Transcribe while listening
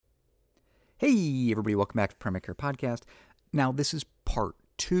Hey, everybody, welcome back to the Primary Care Podcast. Now, this is part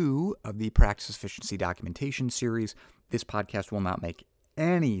 2 of the Practice Efficiency Documentation series. This podcast will not make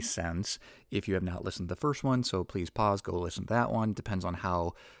any sense if you have not listened to the first one, so please pause, go listen to that one. Depends on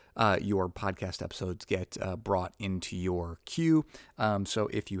how your podcast episodes get brought into your queue. So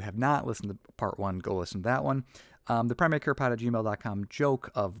if you have not listened to part 1, go listen to that one. The primarycarepod@gmail.com joke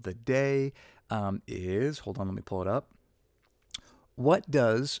of the day is, hold on, let me pull it up.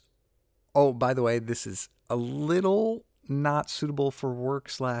 Oh, by the way, this is a little not suitable for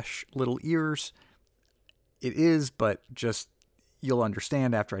work/little ears. It is, but just you'll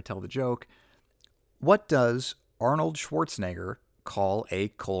understand after I tell the joke. What does Arnold Schwarzenegger call a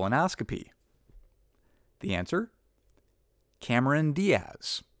colonoscopy? The answer? Cameron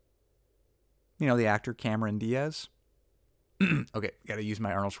Diaz. You know, the actor Cameron Diaz? Okay, gotta use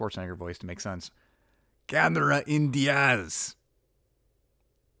my Arnold Schwarzenegger voice to make sense. Cameron Diaz.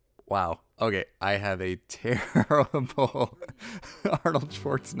 Wow. Okay, I have a terrible Arnold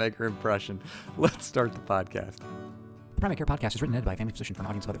Schwarzenegger impression. Let's start the podcast. The Primary Care Podcast is written and edited by a family physician for an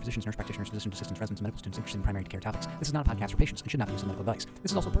audience of other physicians, nurse practitioners, physician assistants, residents, and medical students interested in primary care topics. This is not a podcast for patients and should not be used as medical advice.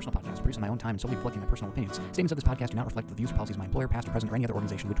 This is also a personal podcast produced on my own time and solely reflecting my personal opinions. Statements of this podcast do not reflect the views or policies of my employer, past or present, or any other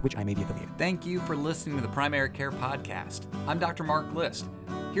organization with which I may be affiliated. Thank you for listening to the Primary Care Podcast. I'm Dr. Mark List,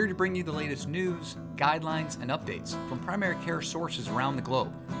 here to bring you the latest news, guidelines, and updates from primary care sources around the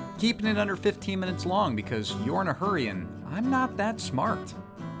globe. Keeping it under 15 minutes long because you're in a hurry and I'm not that smart.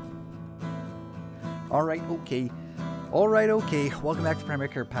 All right, okay. Welcome back to the Primary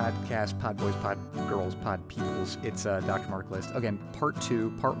Care Podcast, Pod Boys, Pod Girls, Pod Peoples. It's Dr. Mark List. Again, part 2.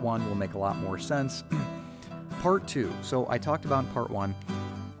 Part 1 will make a lot more sense. Part 2. So I talked about in part 1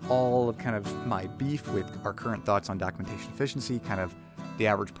 all of kind of my beef with our current thoughts on documentation efficiency, kind of the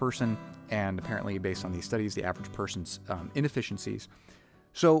average person, and apparently based on these studies, the average person's inefficiencies.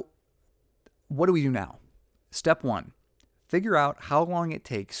 So what do we do now? Step 1, figure out how long it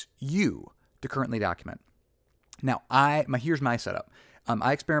takes you to currently document. Now, here's my setup.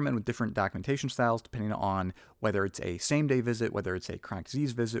 I experiment with different documentation styles depending on whether it's a same-day visit, whether it's a chronic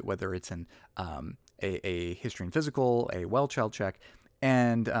disease visit, whether it's a history and physical, a well-child check,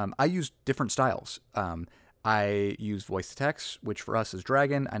 and I use different styles. I use voice-to-text, which for us is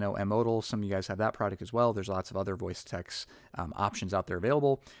Dragon. I know Modal, some of you guys have that product as well. There's lots of other voice-to-text options out there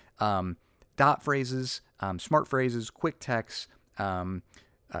available. Dot phrases, smart phrases, quick text,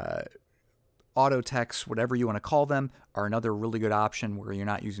 auto text, whatever you want to call them, are another really good option where you're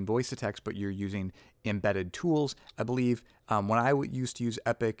not using voice to text, but you're using embedded tools. I believe when I used to use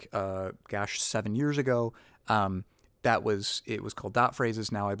Epic, 7 years ago, it was called dot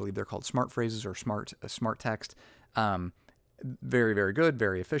phrases. Now I believe they're called smart phrases or smart text. Very, very good,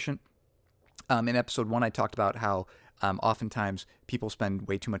 very efficient. In episode 1, I talked about how oftentimes people spend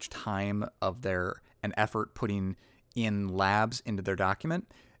way too much time and effort putting in labs into their document.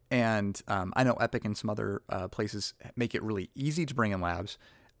 And I know Epic and some other places make it really easy to bring in labs.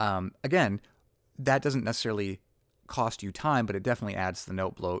 Again, that doesn't necessarily cost you time, but it definitely adds to the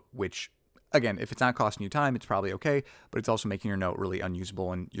note bloat, which, again, if it's not costing you time, it's probably okay, but it's also making your note really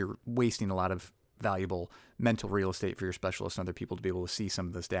unusable, and you're wasting a lot of valuable mental real estate for your specialists and other people to be able to see some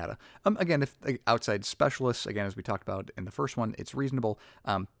of this data. Again, if outside specialists, again, as we talked about in the first one, it's reasonable,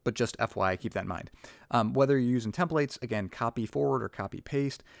 but just FYI, keep that in mind. Whether you're using templates, again, copy forward or copy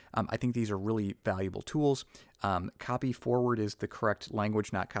paste, I think these are really valuable tools. Copy forward is the correct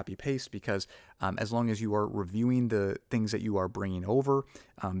language, not copy paste, because as long as you are reviewing the things that you are bringing over,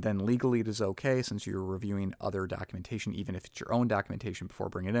 then legally it is okay since you're reviewing other documentation, even if it's your own documentation before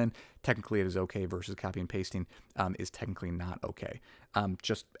bringing it in. Technically it is okay versus copy and pasting is technically not okay.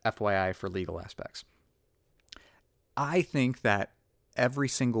 Just FYI for legal aspects. I think that every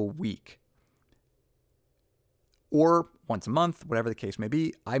single week or once a month, whatever the case may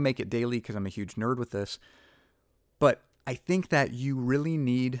be, I make it daily because I'm a huge nerd with this. But I think that you really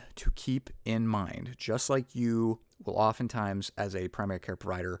need to keep in mind, just like you will oftentimes as a primary care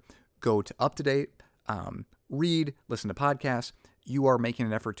provider go to UpToDate, read, listen to podcasts, you are making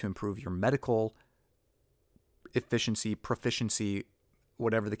an effort to improve your medical efficiency, proficiency,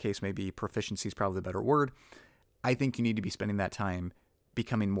 whatever the case may be. Proficiency is probably the better word. I think you need to be spending that time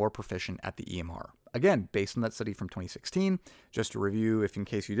becoming more proficient at the EMR. Again, based on that study from 2016, just to review, if in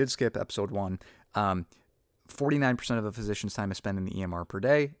case you did skip episode 1, 49% of a physician's time is spent in the EMR per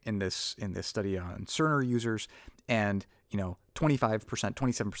day in this study on Cerner users, and 25%,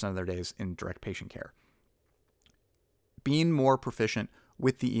 27% of their days in direct patient care. Being more proficient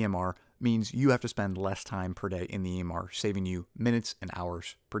with the EMR means you have to spend less time per day in the EMR, saving you minutes and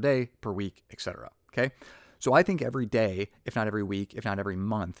hours per day, per week, etc. Okay? So I think every day, if not every week, if not every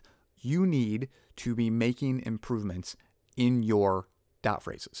month, you need to be making improvements in your dot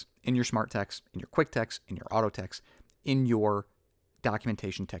phrases, in your smart text, in your quick text, in your auto text, in your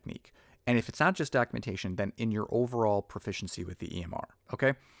documentation technique. And if it's not just documentation, then in your overall proficiency with the EMR,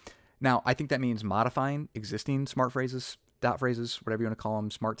 okay? Now, I think that means modifying existing smart phrases, dot phrases, whatever you want to call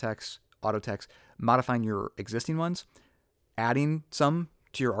them, smart text, auto text, modifying your existing ones, adding some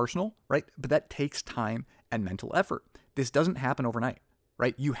to your arsenal, right? But that takes time and mental effort. This doesn't happen overnight,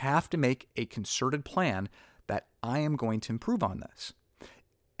 right? You have to make a concerted plan that I am going to improve on this.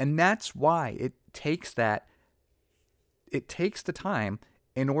 And that's why it takes the time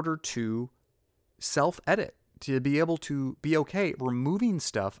in order to self-edit, to be able to be okay removing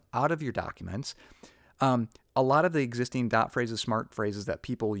stuff out of your documents. A lot of the existing dot phrases, smart phrases that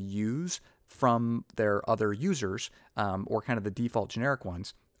people use from their other users, or kind of the default generic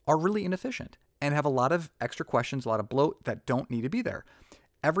ones, are really inefficient and have a lot of extra questions, a lot of bloat that don't need to be there.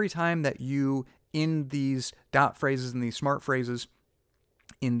 Every time that you, in these dot phrases and these smart phrases,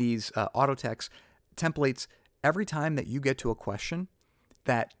 in these auto text templates, every time that you get to a question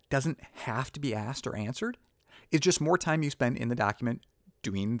that doesn't have to be asked or answered, it's just more time you spend in the document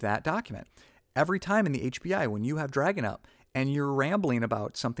doing that document. Every time in the HPI, when you have Dragon up and you're rambling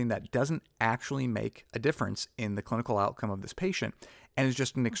about something that doesn't actually make a difference in the clinical outcome of this patient, and is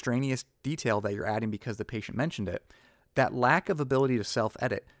just an extraneous detail that you're adding because the patient mentioned it, that lack of ability to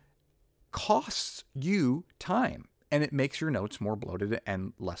self-edit costs you time, and it makes your notes more bloated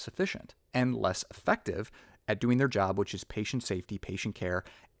and less efficient and less effective at doing their job, which is patient safety, patient care,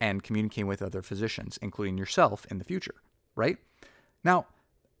 and communicating with other physicians, including yourself in the future, right? Now,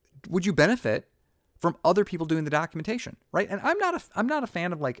 would you benefit from other people doing the documentation, right? And I'm not a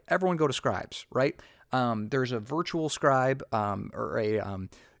fan of like everyone go to Scribes, right? There's a virtual scribe or a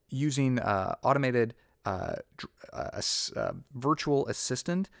using automated virtual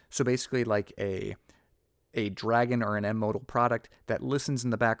assistant. So basically like a Dragon or an M-Modal product that listens in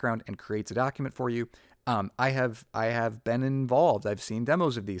the background and creates a document for you. I have been involved. I've seen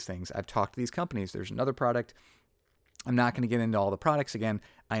demos of these things. I've talked to these companies. There's another product. I'm not going to get into all the products again.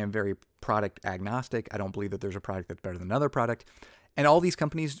 I am very product agnostic. I don't believe that there's a product that's better than another product. And all these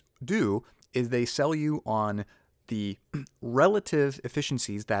companies do is they sell you on the relative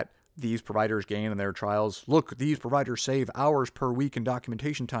efficiencies that these providers gain in their trials. Look, these providers save hours per week in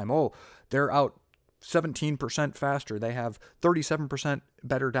documentation time. Oh, they're out 17% faster. They have 37%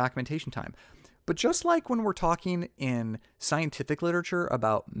 better documentation time. But just like when we're talking in scientific literature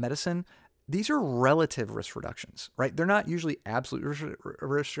about medicine, these are relative risk reductions, right? They're not usually absolute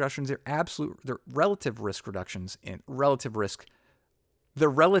risk reductions. They're relative risk reductions in relative risk. They're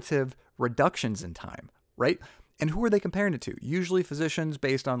relative reductions in time, right? And who are they comparing it to? Usually physicians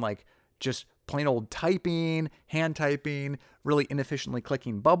based on like just plain old typing, hand typing, really inefficiently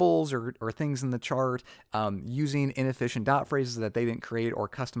clicking bubbles or things in the chart, using inefficient dot phrases that they didn't create or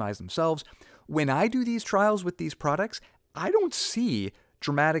customize themselves. When I do these trials with these products, I don't see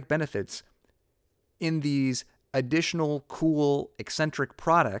dramatic benefits in these additional cool, eccentric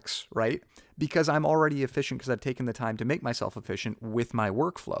products, right? Because I'm already efficient because I've taken the time to make myself efficient with my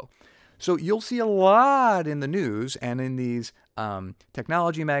workflow. So you'll see a lot in the news and in these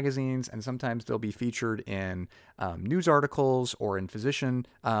technology magazines, and sometimes they'll be featured in news articles or in physician,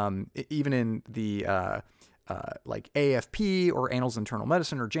 even in the like AFP or Annals of Internal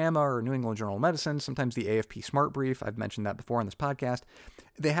Medicine or JAMA or New England Journal of Medicine, sometimes the AFP Smart Brief. I've mentioned that before on this podcast.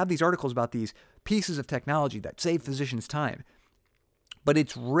 They have these articles about these pieces of technology that save physicians time. But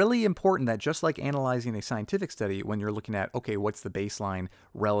it's really important that just like analyzing a scientific study, when you're looking at, okay, what's the baseline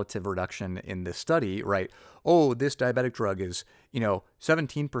relative reduction in this study, right? Oh, this diabetic drug is,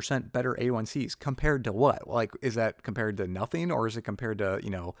 17% better A1Cs compared to what? Like, is that compared to nothing, or is it compared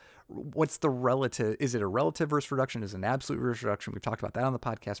to, what's the relative? Is it a relative risk reduction? Is it an absolute risk reduction? We've talked about that on the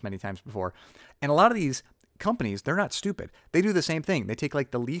podcast many times before. And a lot of these companies, they're not stupid. They do the same thing. They take like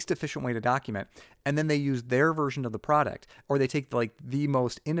the least efficient way to document, and then they use their version of the product, or they take like the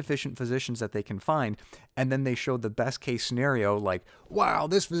most inefficient physicians that they can find, and then they show the best case scenario, like, wow,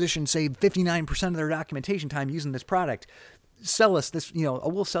 this physician saved 59% of their documentation time using this product. Sell us this,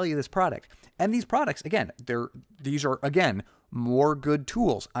 we'll sell you this product. And these products, again, these are more good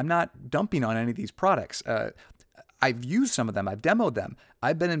tools. I'm not dumping on any of these products. I've used some of them. I've demoed them.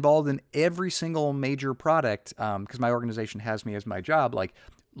 I've been involved in every single major product because my organization has me as my job. Like,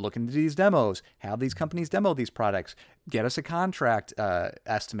 look into these demos, have these companies demo these products, get us a contract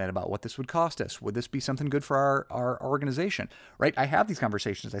estimate about what this would cost us. Would this be something good for our organization, right? I have these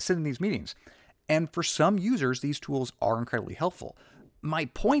conversations. I sit in these meetings. And for some users, these tools are incredibly helpful. My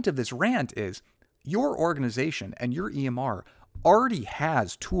point of this rant is your organization and your EMR already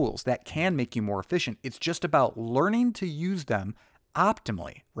has tools that can make you more efficient. It's just about learning to use them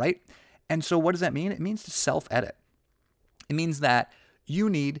optimally, right? And so what does that mean? It means to self-edit. It means that you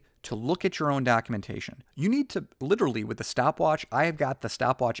need to look at your own documentation. You need to literally, with the stopwatch, I have got the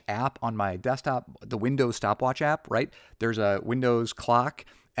stopwatch app on my desktop, the Windows stopwatch app, right? There's a Windows clock,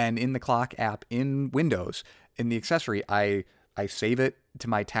 and in the clock app in Windows, in the accessory, I save it to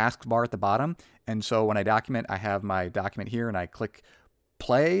my task bar at the bottom. And so when I document, I have my document here and I click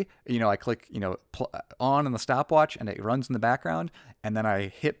play, I click, on the stopwatch and it runs in the background. And then I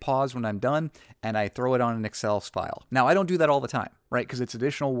hit pause when I'm done and I throw it on an Excel file. Now, I don't do that all the time, right? Because it's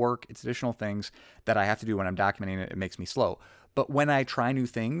additional work, it's additional things that I have to do when I'm documenting it. It makes me slow. But when I try new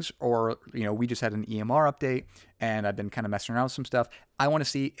things, or, we just had an EMR update and I've been kind of messing around with some stuff, I want to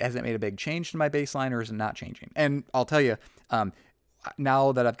see, has it made a big change to my baseline or is it not changing? And I'll tell you,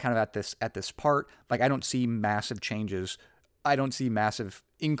 now that I'm kind of at this part, like I don't see massive changes. I don't see massive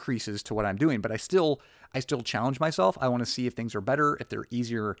increases to what I'm doing, but I still challenge myself. I want to see if things are better, if they're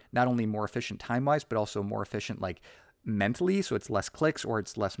easier, not only more efficient time-wise, but also more efficient like mentally, so it's less clicks or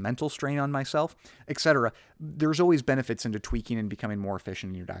it's less mental strain on myself, etc. There's always benefits into tweaking and becoming more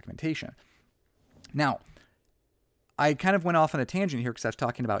efficient in your documentation. Now, I kind of went off on a tangent here because I was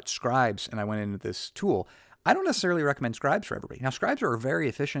talking about Scribes and I went into this tool. I don't necessarily recommend Scribes for everybody. Now, Scribes are very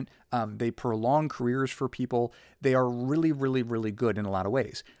efficient. They prolong careers for people. They are really, really, really good in a lot of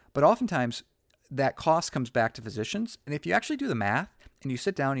ways. But oftentimes, that cost comes back to physicians. And if you actually do the math and you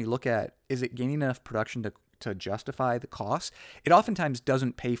sit down and you look at, is it gaining enough production to justify the cost? It oftentimes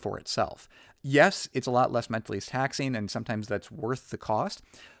doesn't pay for itself. Yes, it's a lot less mentally taxing, and sometimes that's worth the cost.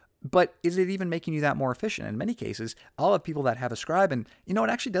 But is it even making you that more efficient? In many cases, I'll have people that have a Scribe and, it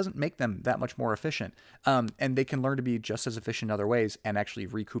actually doesn't make them that much more efficient. And they can learn to be just as efficient in other ways and actually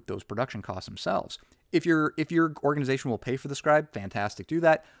recoup those production costs themselves. If your organization will pay for the Scribe, fantastic, do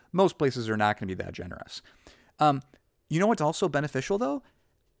that. Most places are not going to be that generous. What's also beneficial though?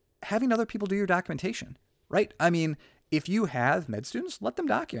 Having other people do your documentation, right? I mean, if you have med students, let them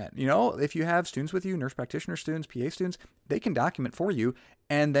document. If you have students with you, nurse practitioner students, PA students, they can document for you,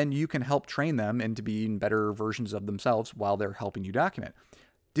 and then you can help train them into being better versions of themselves while they're helping you document.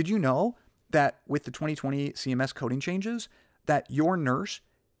 Did you know that with the 2020 CMS coding changes, that your nurse,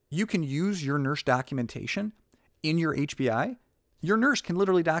 you can use your nurse documentation in your HPI? Your nurse can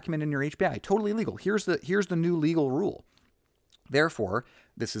literally document in your HPI, totally legal. Here's the new legal rule. Therefore,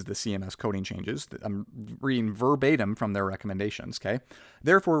 this is the CMS coding changes. I'm reading verbatim from their recommendations, okay?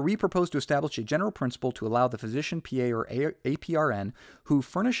 Therefore, we propose to establish a general principle to allow the physician, PA, or APRN who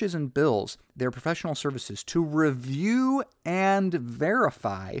furnishes and bills their professional services to review and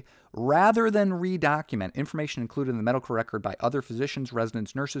verify rather than redocument information included in the medical record by other physicians,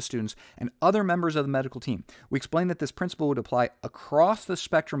 residents, nurses, students, and other members of the medical team. We explain that this principle would apply across the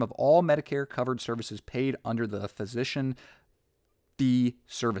spectrum of all Medicare-covered services paid under the physician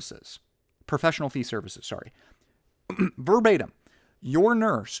professional fee services, sorry. Verbatim, your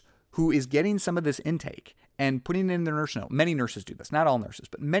nurse who is getting some of this intake and putting it in their nurse note, many nurses do this, not all nurses,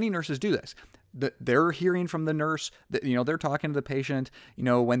 but many nurses do this. They're hearing from the nurse that, they're talking to the patient,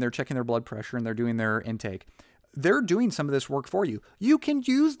 when they're checking their blood pressure and they're doing their intake. They're doing some of this work for you. You can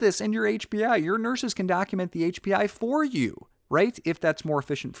use this in your HPI. Your nurses can document the HPI for you, right? If that's more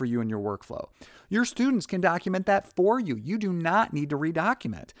efficient for you in your workflow. Your students can document that for you. You do not need to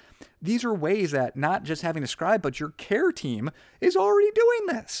redocument. These are ways that not just having a Scribe, but your care team is already doing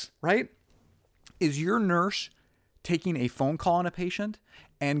this, right? Is your nurse taking a phone call on a patient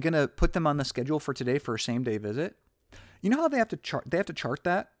and going to put them on the schedule for today for a same-day visit? You know how they have to chart that? They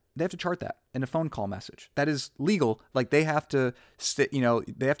have to chart that in a phone call message. That is legal. Like they have to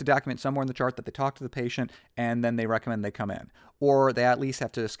they have to document somewhere in the chart that they talk to the patient and then they recommend they come in. Or they at least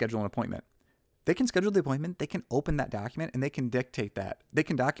have to schedule an appointment. They can schedule the appointment, they can open that document, and they can dictate that. They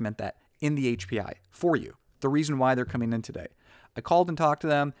can document that in the HPI for you. The reason why they're coming in today. I called and talked to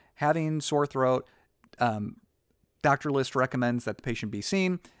them, having sore throat. Doctor list recommends that the patient be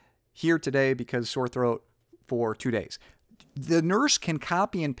seen here today because sore throat for 2 days. The nurse can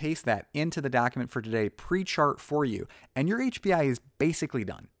copy and paste that into the document for today, pre-chart for you, and your HPI is basically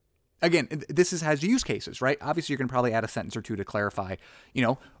done. Again, has use cases, right? Obviously, you're going to probably add a sentence or two to clarify,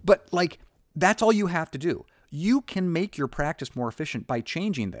 but that's all you have to do. You can make your practice more efficient by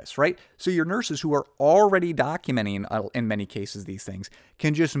changing this, right? So your nurses who are already documenting, in many cases, these things,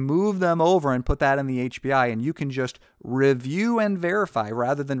 can just move them over and put that in the HPI, and you can just review and verify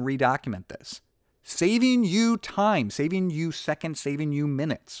rather than redocument this. Saving you time, saving you seconds, saving you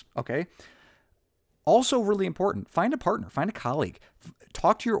minutes, okay? Also really important, find a partner, find a colleague.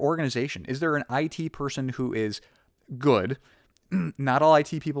 Talk to your organization. Is there an IT person who is good not all IT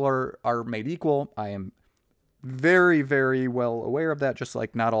people are made equal. I am very, very well aware of that, just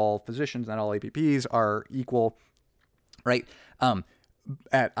like not all physicians, not all APPs are equal, right?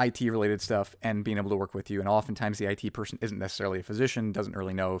 At IT-related stuff and being able to work with you. And oftentimes the IT person isn't necessarily a physician, doesn't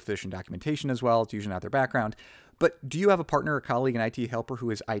really know physician documentation as well. It's usually not their background. But do you have a partner, a colleague, an IT helper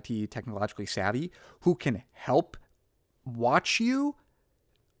who is IT technologically savvy, who can help watch you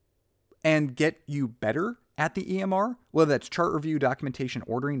and get you better at the EMR, whether that's chart review, documentation,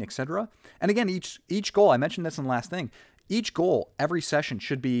 ordering, etc.? And again, each goal, I mentioned this in the last thing, each goal, every session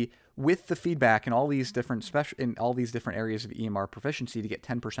should be with the feedback in all these different areas of EMR proficiency to get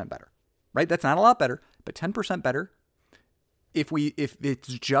 10% better, right? That's not a lot better, but 10% better. If it's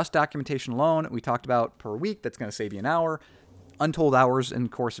just documentation alone, we talked about per week, that's going to save you an hour, untold hours in the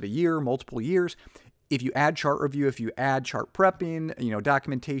course of a year, multiple years. If you add chart review, if you add chart prepping,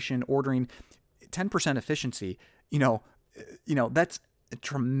 documentation, ordering, 10% efficiency, that's a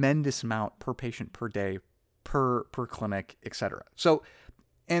tremendous amount per patient per day, per clinic, etc. So,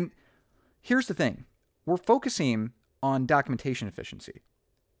 and here's the thing, we're focusing on documentation efficiency,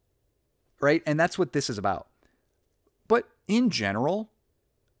 right? And that's what this is about. But in general,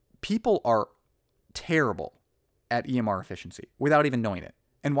 people are terrible at EMR efficiency without even knowing it.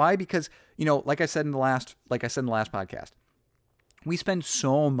 And why? Because, like I said in the last podcast, we spend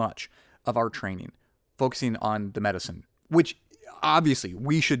so much of our training focusing on the medicine, which obviously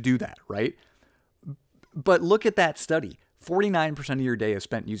we should do that, right? But look at that study. 49% of your day is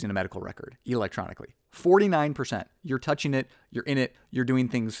spent using a medical record electronically. 49%. You're touching it, you're in it, you're doing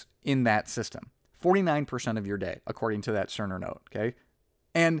things in that system. 49% of your day, according to that Cerner note, okay?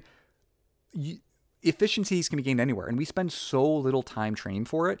 And efficiencies can be gained anywhere. And we spend so little time training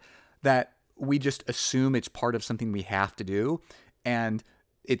for it that we just assume it's part of something we have to do. And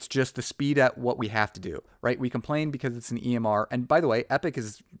it's just the speed at what we have to do, right? We complain because it's an EMR. And by the way, Epic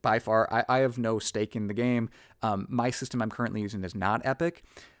is by far, I have no stake in the game. My system I'm currently using is not Epic.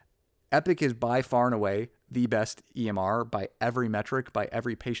 Epic is by far and away the best EMR by every metric, by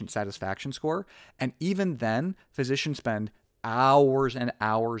every patient satisfaction score. And even then, physicians spend hours and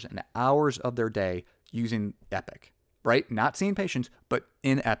hours and hours of their day using Epic, right? Not seeing patients, but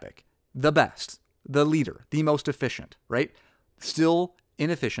in Epic. The best, the leader, the most efficient, right? Still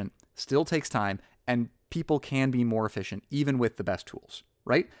inefficient, still takes time, and people can be more efficient even with the best tools,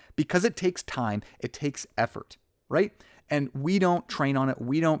 right? Because it takes time, it takes effort, right? And we don't train on it,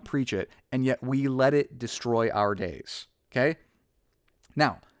 we don't preach it, and yet we let it destroy our days, okay?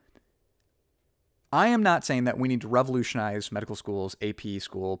 Now, I am not saying that we need to revolutionize medical schools, AP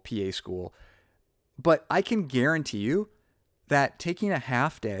school, PA school, but I can guarantee you that taking a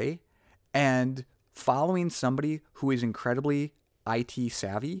half day and following somebody who is incredibly IT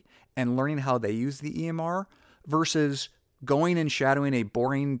savvy and learning how they use the EMR versus going and shadowing a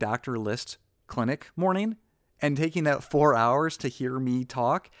boring doctor list clinic morning and taking that 4 hours to hear me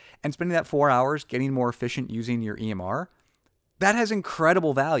talk and spending that 4 hours getting more efficient using your EMR, that has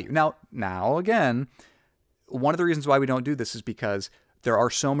incredible value. Now again, one of the reasons why we don't do this is because there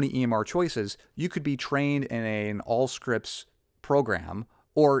are so many EMR choices. You could be trained in an Allscripts program,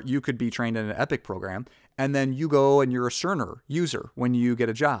 or you could be trained in an Epic program, and then you go and you're a Cerner user when you get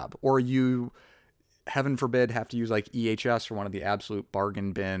a job, or you, heaven forbid, have to use like EHS or one of the absolute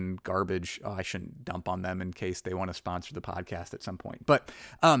bargain bin garbage. Oh, I shouldn't dump on them in case they want to sponsor the podcast at some point. But,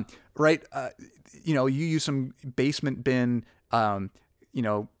 right, you use some basement bin,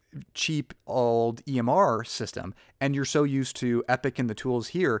 cheap old EMR system, and you're so used to Epic and the tools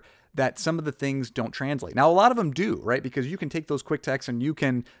here that some of the things don't translate. Now, a lot of them do, right? Because you can take those quick texts and you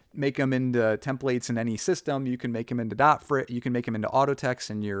can make them into templates in any system. You can make them into .frit. You can make them into auto text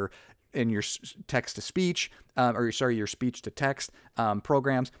in your text to speech, your speech to text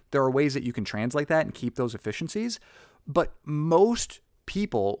programs. There are ways that you can translate that and keep those efficiencies. But most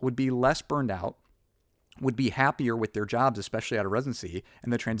people would be less burned out, would be happier with their jobs, especially out of residency,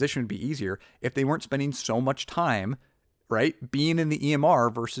 and the transition would be easier if they weren't spending so much time, right, being in the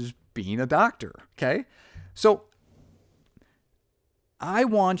EMR versus being a doctor, okay? So I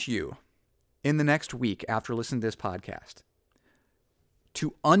want you, in the next week after listening to this podcast,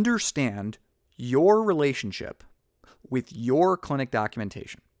 to understand your relationship with your clinic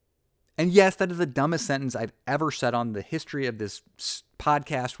documentation. And yes, that is the dumbest sentence I've ever said on the history of this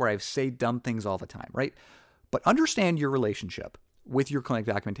podcast, where I say dumb things all the time, right? But understand your relationship with your clinic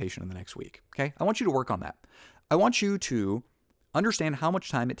documentation in the next week, okay? I want you to work on that. I want you to understand how much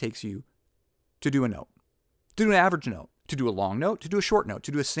time it takes you to do a note, to do an average note, to do a long note, to do a short note,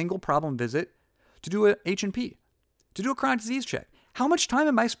 to do a single problem visit, to do a H&P, to do a chronic disease check. How much time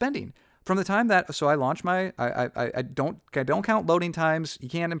am I spending From the time that, so I launched I don't count loading times. You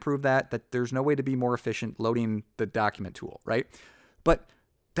can't improve that there's no way to be more efficient loading the document tool, right? But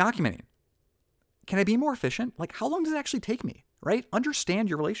documenting, can I be more efficient? Like, how long does it actually take me, right? Understand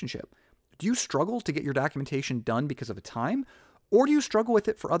your relationship. Do you struggle to get your documentation done because of a time? Or do you struggle with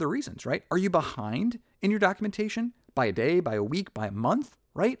it for other reasons, right? Are you behind in your documentation by a day, by a week, by a month,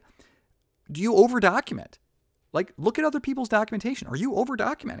 right? Do you over-document? Like, look at other people's documentation. Are you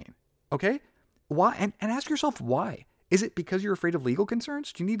over-documenting? Okay? Why? And ask yourself why. Is it because you're afraid of legal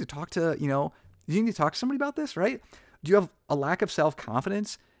concerns? Do you need to talk to, do you need to talk to somebody about this, right? Do you have a lack of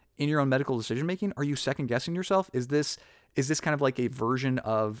self-confidence in your own medical decision-making? Are you second-guessing yourself? Is this kind of like a version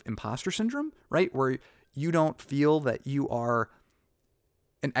of imposter syndrome, right? Where you don't feel that you are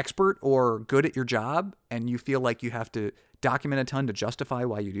an expert or good at your job and you feel like you have to document a ton to justify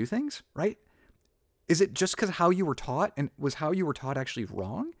why you do things, right? Is it just because how you were taught, and was how you were taught actually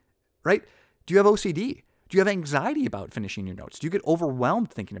wrong? Right? Do you have OCD? Do you have anxiety about finishing your notes? Do you get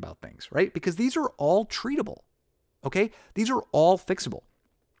overwhelmed thinking about things, right? Because these are all treatable, okay? These are all fixable.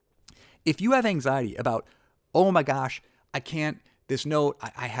 If you have anxiety about, oh my gosh, I can't, this note,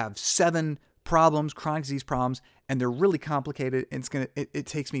 I have 7 problems, chronic disease problems, and they're really complicated, and it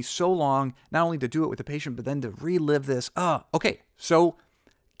takes me so long, not only to do it with the patient, but then to relive this. Okay, so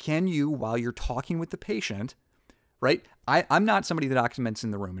can you, while you're talking with the patient, right? I'm not somebody that documents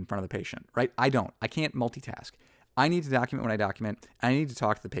in the room in front of the patient, right? I can't multitask. I need to document when I document. I need to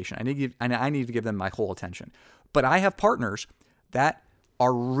talk to the patient. I need to give them my whole attention. But I have partners that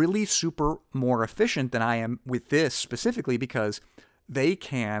are really super more efficient than I am with this specifically because they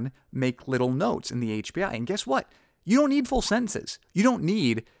can make little notes in the HPI. And guess what? You don't need full sentences. You don't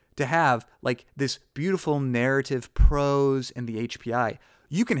need to have like this beautiful narrative prose in the HPI.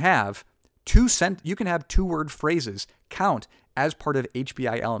 You can have 2-word phrases count as part of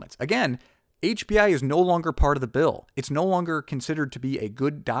HPI elements. Again, HPI is no longer part of the bill. It's no longer considered to be a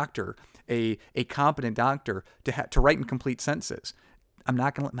good doctor, a competent doctor to write in complete sentences. I'm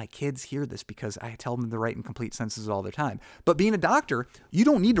not going to let my kids hear this because I tell them to write in complete sentences all the time. But being a doctor, you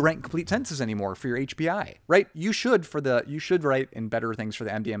don't need to write in complete sentences anymore for your HPI, right? You should write in better things for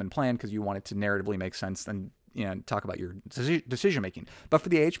the MDM and plan because you want it to narratively make sense and talk about your decision making. But for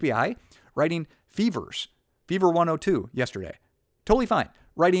the HPI, writing fevers, fever 102 yesterday, totally fine.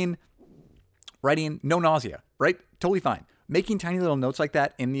 Writing no nausea, right? Totally fine. Making tiny little notes like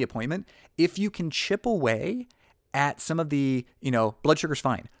that in the appointment. If you can chip away at some of the, blood sugar's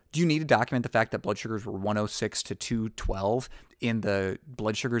fine. Do you need to document the fact that blood sugars were 106 to 212 in the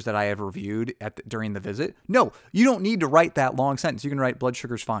blood sugars that I have reviewed during the visit? No, you don't need to write that long sentence. You can write blood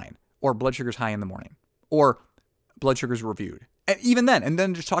sugar's fine, or blood sugar's high in the morning, or blood sugar's reviewed. And even then, and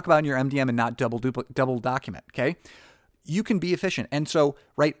then just talk about in your MDM and not double document, okay? You can be efficient. And so,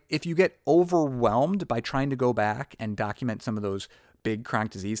 right, if you get overwhelmed by trying to go back and document some of those big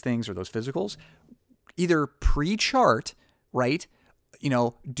chronic disease things or those physicals, either pre-chart, right?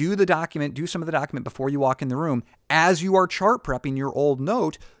 Do some of the document before you walk in the room. As you are chart prepping your old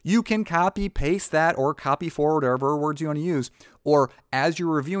note, you can copy paste that or copy forward, whatever words you want to use. Or as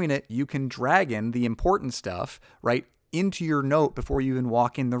you're reviewing it, you can drag in the important stuff, right, into your note before you even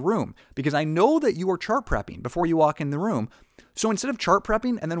walk in the room. Because I know that you are chart prepping before you walk in the room. So instead of chart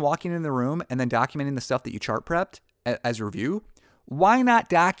prepping and then walking in the room and then documenting the stuff that you chart prepped as a review, why not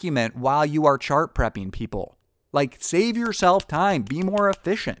document while you are chart prepping, people? Like, save yourself time. Be more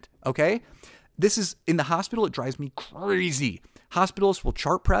efficient, okay? This is, in the hospital, it drives me crazy. Hospitals will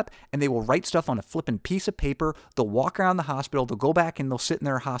chart prep, and they will write stuff on a flippin' piece of paper. They'll walk around the hospital. They'll go back, and they'll sit in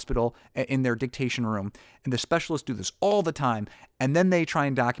their hospital, in their dictation room. And the specialists do this all the time, and then they try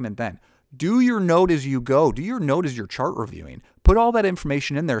and document then. Do your note as you go. Do your note as you're chart reviewing. Put all that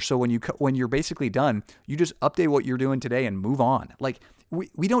information in there so when you're basically done, you just update what you're doing today and move on. Like,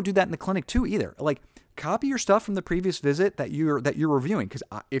 we don't do that in the clinic too either. Like, copy your stuff from the previous visit that you're reviewing. Because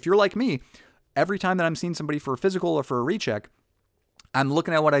if you're like me, every time that I'm seeing somebody for a physical or for a recheck, I'm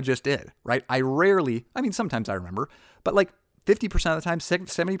looking at what I just did, right? Sometimes I remember, but like 50% of the time,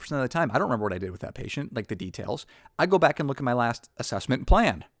 70% of the time, I don't remember what I did with that patient, like the details. I go back and look at my last assessment and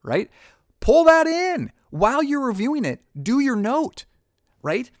plan, right? Pull that in while you're reviewing it. Do your note,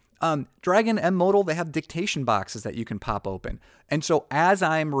 right? Dragon M-Modal, they have dictation boxes that you can pop open. And so as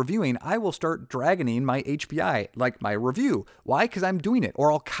I'm reviewing, I will start dragoning my HPI, like my review. Why? Because I'm doing it.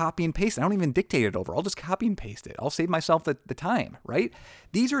 Or I'll copy and paste it. I don't even dictate it over. I'll just copy and paste it. I'll save myself the time, right?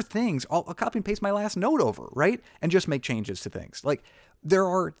 These are things. I'll copy and paste my last note over, right? And just make changes to things. Like, there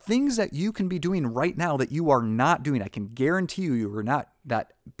are things that you can be doing right now that you are not doing. I can guarantee you are not,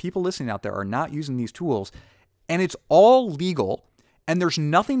 that people listening out there are not using these tools. And it's all legal. And there's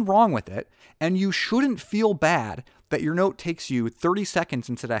nothing wrong with it. And you shouldn't feel bad that your note takes you 30 seconds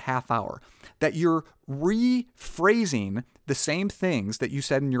instead of a half hour, that you're rephrasing the same things that you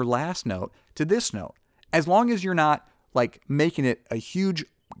said in your last note to this note. As long as you're not like making it a huge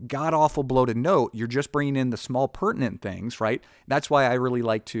god-awful bloated note, you're just bringing in the small pertinent things, right? That's why I really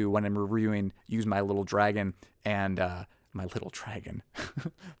like to, when I'm reviewing, use my little dragon and my little dragon,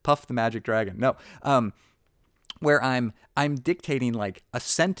 Puff the Magic Dragon. No, where I'm dictating like a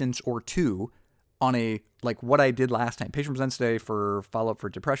sentence or two on a, like what I did last time. Patient presents today for follow-up for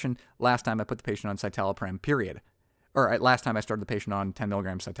depression. Last time I put the patient on citalopram, period. Or last time I started the patient on 10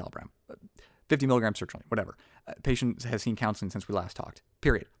 milligrams citalopram, 50 milligrams sertraline, whatever. Patient has seen counseling since we last talked,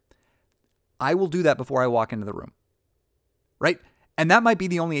 period. I will do that before I walk into the room, right? And that might be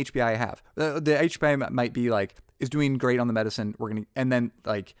the only HPI I have. The HPI might be like, is doing great on the medicine. And then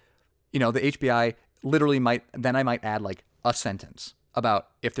like, the HPI literally I might add like a sentence about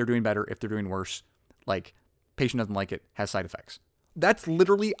if they're doing better, if they're doing worse, like patient doesn't like it, has side effects. That's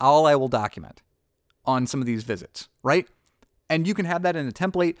literally all I will document on some of these visits, right? And you can have that in a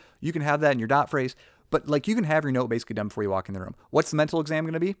template. You can have that in your dot phrase, but like you can have your note basically done before you walk in the room. What's the mental exam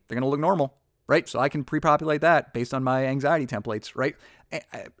going to be? They're going to look normal, right? So I can pre-populate that based on my anxiety templates, right?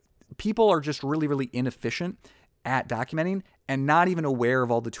 People are just really, really inefficient at documenting and not even aware of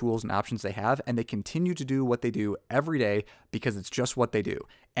all the tools and options they have. And they continue to do what they do every day because it's just what they do.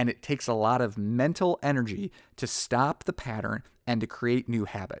 And it takes a lot of mental energy to stop the pattern and to create new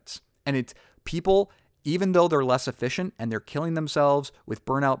habits. And it's people, even though they're less efficient and they're killing themselves with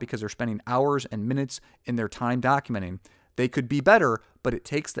burnout because they're spending hours and minutes in their time documenting, they could be better, but it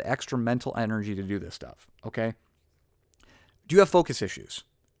takes the extra mental energy to do this stuff, okay? Do you have focus issues?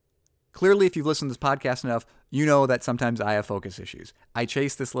 Clearly, if you've listened to this podcast enough, you know that sometimes I have focus issues. I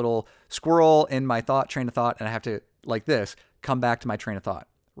chase this little squirrel in my train of thought, and I have to, like this, come back to my train of thought,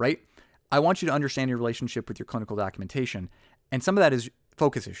 right? I want you to understand your relationship with your clinical documentation, and some of that is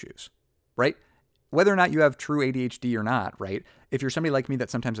focus issues, right? Whether or not you have true ADHD or not, right? If you're somebody like me that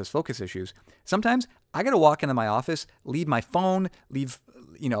sometimes has focus issues, sometimes I got to walk into my office, leave my phone,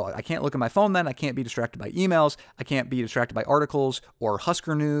 I can't look at my phone then. I can't be distracted by emails. I can't be distracted by articles or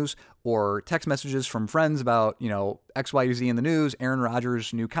Husker news or text messages from friends about, X, Y, Z in the news, Aaron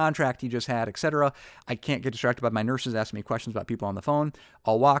Rodgers' new contract he just had, etc. I can't get distracted by my nurses asking me questions about people on the phone.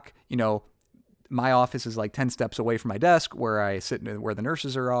 I'll walk, my office is like 10 steps away from my desk where I sit, where the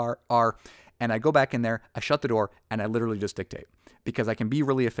nurses are. And I go back in there, I shut the door, and I literally just dictate because I can be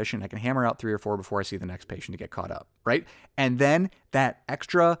really efficient. I can hammer out 3 or 4 before I see the next patient to get caught up, right? And then that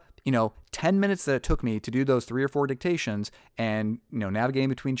extra, 10 minutes that it took me to do those 3 or 4 dictations and, navigating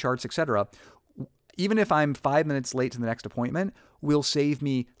between charts, etc., even if I'm 5 minutes late to the next appointment, will save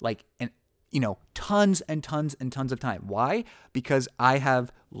me like tons and tons and tons of time. Why? Because I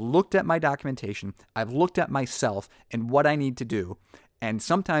have looked at my documentation, I've looked at myself and what I need to do. And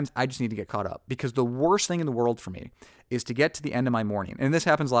sometimes I just need to get caught up because the worst thing in the world for me is to get to the end of my morning. And this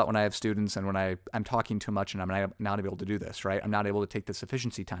happens a lot when I have students and when I'm talking too much and I'm not able to do this, right? I'm not able to take this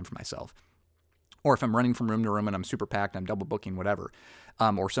efficiency time for myself. Or if I'm running from room to room and I'm super packed, I'm double booking, whatever.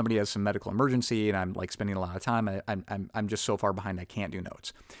 Or somebody has some medical emergency and I'm like spending a lot of time. I'm just so far behind I can't do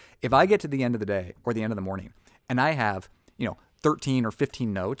notes. If I get to the end of the day or the end of the morning and I have, 13 or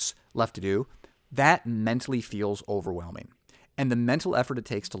 15 notes left to do, that mentally feels overwhelming. And the mental effort it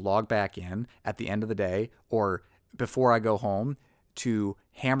takes to log back in at the end of the day or before I go home to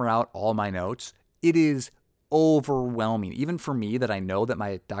hammer out all my notes, it is overwhelming. Even for me that I know that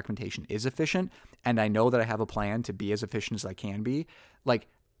my documentation is efficient and I know that I have a plan to be as efficient as I can be, like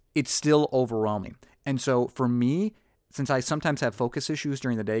it's still overwhelming. And so for me, since I sometimes have focus issues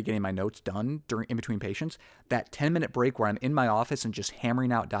during the day getting my notes done in between patients, that 10-minute break where I'm in my office and just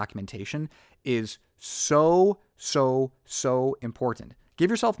hammering out documentation is so important. Give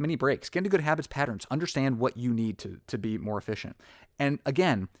yourself mini breaks. Get into good habits patterns. Understand what you need to be more efficient. And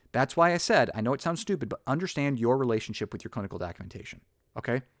again, that's why I said, I know it sounds stupid, but understand your relationship with your clinical documentation.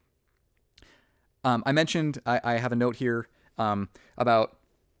 Okay? I mentioned, I have a note here about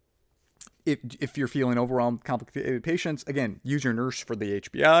if you're feeling overwhelmed, complicated patients, again, use your nurse for the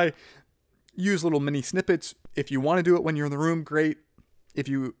HBI. Use little mini snippets. If you want to do it when you're in the room, great. If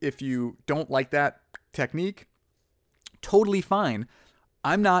you don't like that technique, totally fine.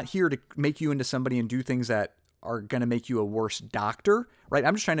 I'm not here to make you into somebody and do things that are going to make you a worse doctor, right?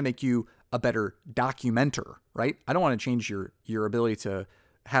 I'm just trying to make you a better documenter, right? I don't want to change your ability to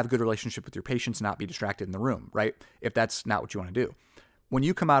have a good relationship with your patients, not be distracted in the room, right? If that's not what you want to do. When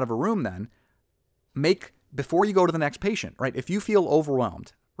you come out of a room then, before you go to the next patient, right? If you feel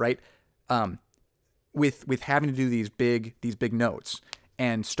overwhelmed, right? with having to do these big notes,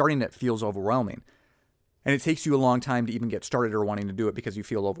 and starting it feels overwhelming. And it takes you a long time to even get started or wanting to do it because you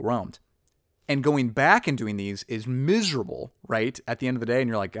feel overwhelmed. And going back and doing these is miserable, right? At the end of the day, and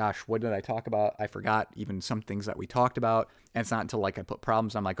you're like, gosh, what did I talk about? I forgot even some things that we talked about. And it's not until like I put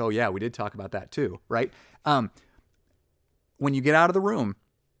problems, I'm like, oh yeah, we did talk about that too, right? When you get out of the room,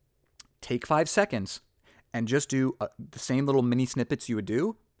 take 5 seconds and just do the same little mini snippets you would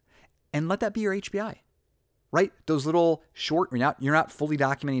do, and let that be your HBI, right? Those little short, you're not fully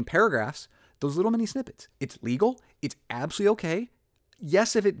documenting paragraphs, those little mini snippets. It's legal. It's absolutely okay.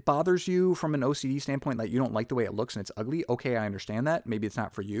 Yes, if it bothers you from an OCD standpoint, that you don't like the way it looks and it's ugly, okay, I understand that. Maybe it's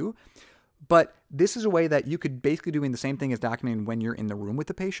not for you. But this is a way that you could basically doing the same thing as documenting when you're in the room with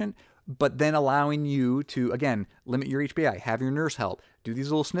the patient, but then allowing you to, again, limit your HBI, have your nurse help, do these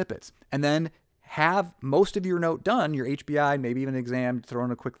little snippets, and then have most of your note done, your HBI, maybe even an exam, throw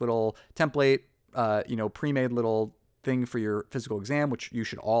in a quick little template, pre-made little thing for your physical exam, which you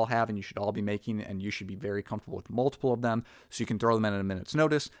should all have and you should all be making, and you should be very comfortable with multiple of them, so you can throw them in at a minute's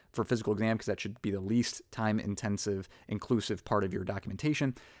notice for physical exam, because that should be the least time-intensive, inclusive part of your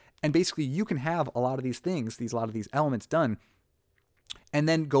documentation. And basically, you can have a lot of these things, a lot of these elements done, and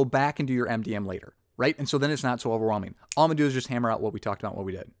then go back and do your MDM later, right? And so then it's not so overwhelming. All I'm gonna do is just hammer out what we talked about, what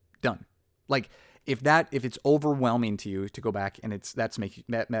we did. Done. Like, if it's overwhelming to you to go back and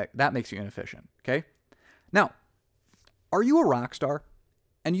that makes you inefficient, okay? Now, are you a rock star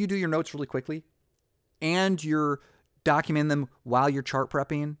and you do your notes really quickly and you're documenting them while you're chart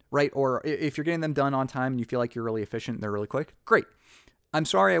prepping, right? Or if you're getting them done on time and you feel like you're really efficient and they're really quick, great. I'm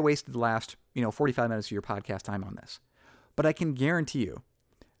sorry I wasted the last 45 minutes of your podcast time on this, but I can guarantee you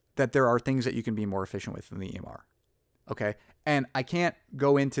that there are things that you can be more efficient with in the EMR, okay? And I can't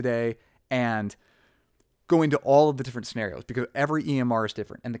go in today and go into all of the different scenarios because every EMR is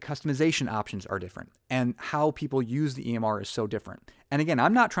different and the customization options are different and how people use the EMR is so different. And again,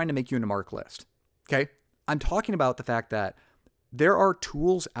 I'm not trying to make you into mark list, okay? I'm talking about the fact that there are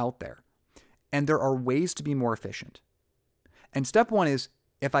tools out there and there are ways to be more efficient. And step one is,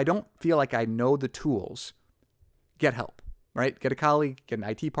 if I don't feel like I know the tools, get help, right? Get a colleague, get an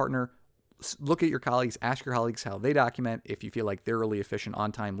IT partner, look at your colleagues, ask your colleagues how they document. If you feel like they're really efficient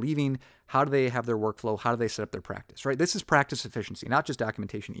on time leaving, how do they have their workflow? How do they set up their practice, right? This is practice efficiency, not just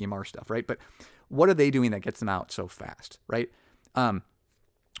documentation, EMR stuff, right? But what are they doing that gets them out so fast, right?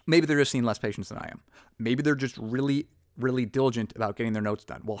 Maybe they're just seeing less patients than I am. Maybe they're just really diligent about getting their notes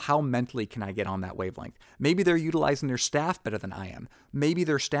done. Well, how mentally can I get on that wavelength? Maybe they're utilizing their staff better than I am. Maybe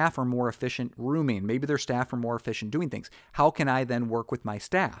their staff are more efficient rooming. Maybe their staff are more efficient doing things. How can I then work with my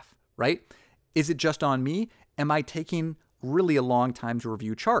staff, right? Is it just on me? Am I taking really a long time to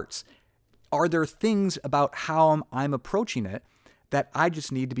review charts? Are there things about how I'm approaching it that I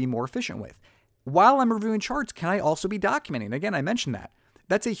just need to be more efficient with? While I'm reviewing charts, can I also be documenting? Again, I mentioned that.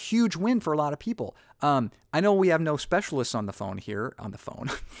 That's a huge win for a lot of people. I know we have no specialists on the phone here,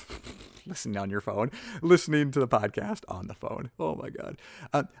 listening on your phone, listening to the podcast on the phone. Oh my God.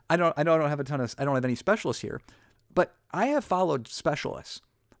 I don't have any specialists here, but I have followed specialists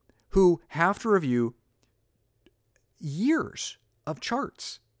who have to review years of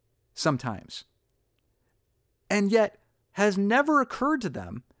charts sometimes. And yet has never occurred to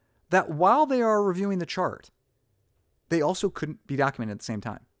them that while they are reviewing the chart, they also couldn't be documented at the same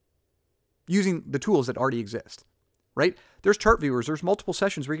time using the tools that already exist, right? There's chart viewers. There's multiple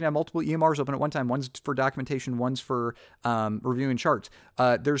sessions where you can have multiple EMRs open at one time. One's for documentation, one's for reviewing charts.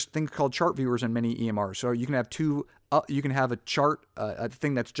 There's things called chart viewers in many EMRs. So you can have you can have a chart, a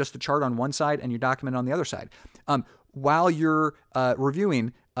thing that's just the chart on one side and you document on the other side. While you're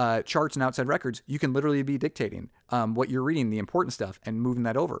reviewing charts and outside records, you can literally be dictating what you're reading, the important stuff, and moving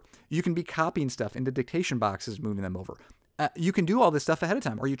that over. You can be copying stuff into dictation boxes, moving them over. You can do all this stuff ahead of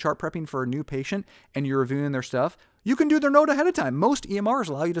time. Are you chart prepping for a new patient and you're reviewing their stuff? You can do their note ahead of time. Most EMRs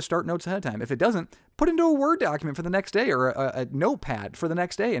allow you to start notes ahead of time. If it doesn't, put into a Word document for the next day or a notepad for the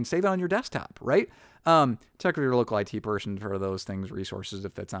next day and save it on your desktop, right? Check with your local IT person for those things, resources,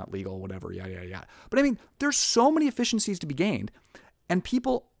 if that's not legal, whatever, yada, yada. But I mean, there's so many efficiencies to be gained. And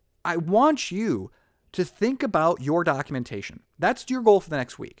people, I want you to think about your documentation. That's your goal for the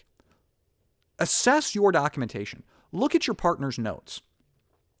next week. Assess your documentation. Look at your partner's notes.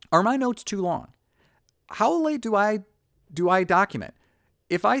 Are my notes too long? How late do I document?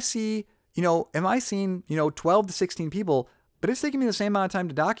 If I see, am I seeing, 12 to 16 people, but it's taking me the same amount of time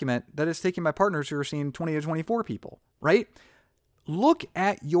to document that it's taking my partners who are seeing 20 to 24 people, right? Look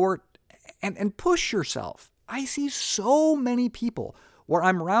at and push yourself. I see so many people where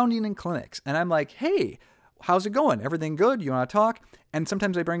I'm rounding in clinics and I'm like, hey, how's it going? Everything good? You want to talk? And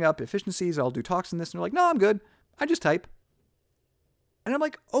sometimes I bring up efficiencies. I'll do talks in this. And they're like, no, I'm good. I just type. And I'm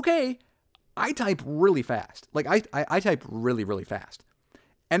like, okay, I type really fast. Like I type really, really fast.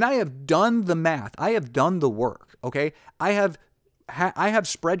 And I have done the math. I have done the work. Okay. I have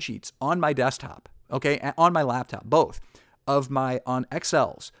spreadsheets on my desktop. Okay. On my laptop, both on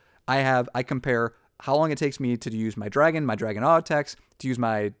Excels. I compare how long it takes me to use my Dragon auto text, to use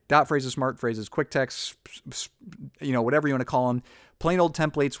my dot phrases, smart phrases, quick text, whatever you want to call them, plain old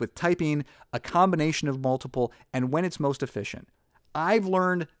templates with typing, a combination of multiple, and when it's most efficient. I've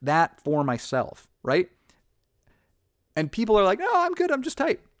learned that for myself, right? And people are like, no, I'm good. I'm just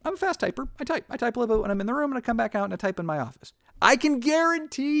type. I'm a fast typer. I type a little bit when I'm in the room and I come back out and I type in my office. I can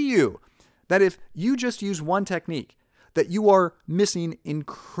guarantee you that if you just use one technique, that you are missing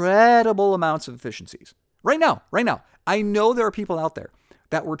incredible amounts of efficiencies. Right now, I know there are people out there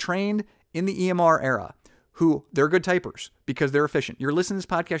that were trained in the EMR era who they're good typers because they're efficient. You're listening to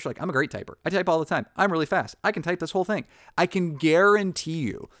this podcast, you're like, I'm a great typer. I type all the time. I'm really fast. I can type this whole thing. I can guarantee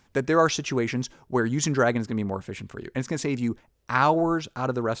you that there are situations where using Dragon is going to be more efficient for you. And it's going to save you hours out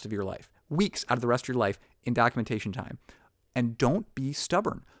of the rest of your life, weeks out of the rest of your life in documentation time. And don't be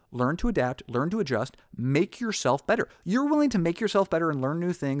stubborn. Learn to adapt, learn to adjust, make yourself better. You're willing to make yourself better and learn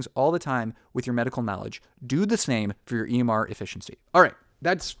new things all the time with your medical knowledge. Do the same for your EMR efficiency. All right,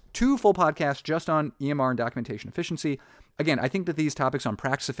 that's 2 full podcasts just on EMR and documentation efficiency. Again, I think that these topics on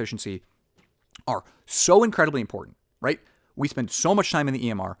practice efficiency are so incredibly important, right? We spend so much time in the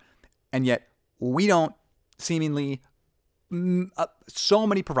EMR, and yet we don't seemingly, so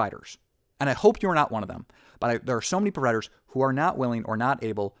many providers, and I hope you're not one of them, but there are so many providers who are not willing or not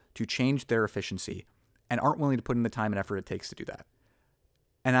able to change their efficiency and aren't willing to put in the time and effort it takes to do that.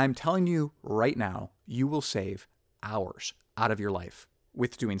 And I'm telling you right now, you will save hours out of your life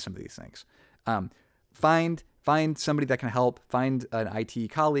with doing some of these things. Find somebody that can help. Find an IT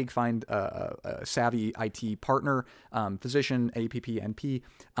colleague. Find a savvy IT partner, physician, APP, NP.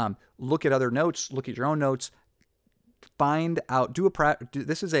 Look at other notes. Look at your own notes. Find out.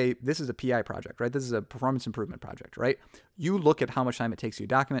 This is a PI project, right? This is a performance improvement project, right? You look at how much time it takes you to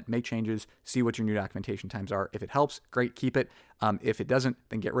document, make changes, see what your new documentation times are. If it helps, great, keep it. If it doesn't,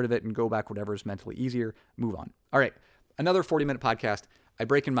 then get rid of it and go back whatever is mentally easier. Move on. All right, another 40-minute podcast. I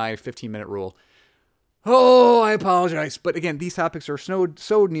break in my 15-minute rule. Oh, I apologize. But again, these topics are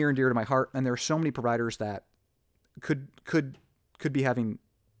so near and dear to my heart, and there are so many providers that could be having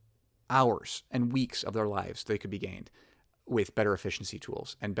hours and weeks of their lives they could be gained with better efficiency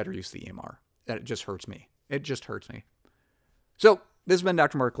tools and better use of the EMR. That just hurts me. It just hurts me. So this has been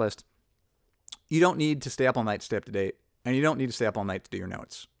Dr. Mark List. You don't need to stay up all night to stay up to date, and you don't need to stay up all night to do your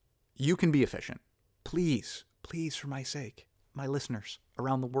notes. You can be efficient. Please, for my sake, my listeners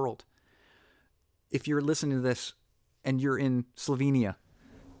around the world. If you're listening to this and you're in Slovenia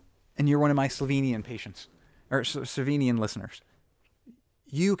and you're one of my Slovenian patients or Slovenian listeners,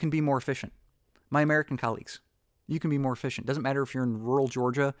 you can be more efficient. My American colleagues, you can be more efficient. Doesn't matter if you're in rural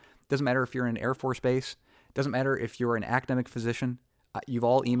Georgia. Doesn't matter if you're in an Air Force base. Doesn't matter if you're an academic physician. You've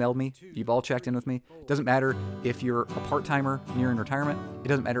all emailed me. You've all checked in with me. Doesn't matter if you're a part-timer nearing retirement. It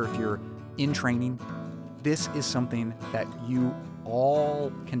doesn't matter if you're in training. This is something that you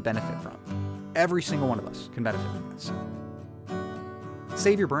all can benefit from. Every single one of us can benefit from this.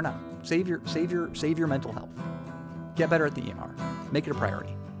 Save your burnout. Save your mental health. Get better at the EMR. Make it a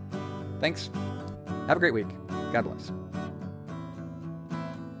priority. Thanks. Have a great week. God bless.